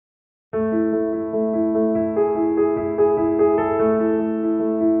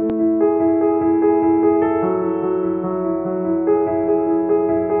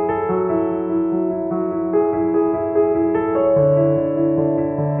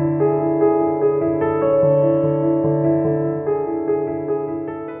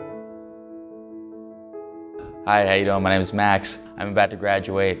Hi, how you doing? My name is Max. I'm about to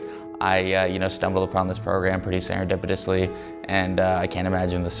graduate. I stumbled upon this program pretty serendipitously, and I can't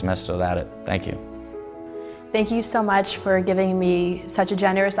imagine the semester without it. Thank you. Thank you so much for giving me such a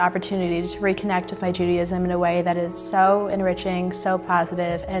generous opportunity to reconnect with my Judaism in a way that is so enriching, so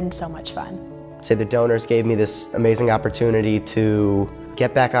positive, and so much fun. So the donors gave me this amazing opportunity to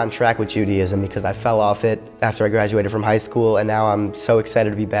get back on track with Judaism because I fell off it after I graduated from high school, and now I'm so excited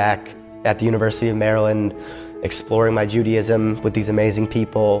to be back at the University of Maryland exploring my Judaism with these amazing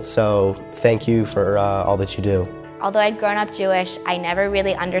people. So thank you for all that you do. Although I'd grown up Jewish, I never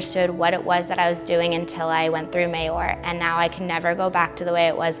really understood what it was that I was doing until I went through MEOR, and now I can never go back to the way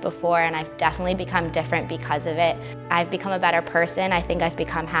it was before, and I've definitely become different because of it. I've become a better person, I think I've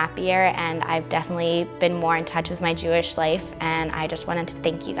become happier, and I've definitely been more in touch with my Jewish life, and I just wanted to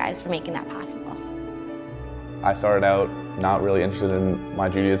thank you guys for making that possible. I started out not really interested in my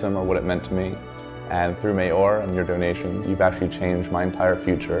Judaism or what it meant to me, and through MEOR and your donations, you've actually changed my entire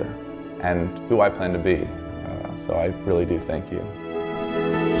future and who I plan to be. So I really do thank you.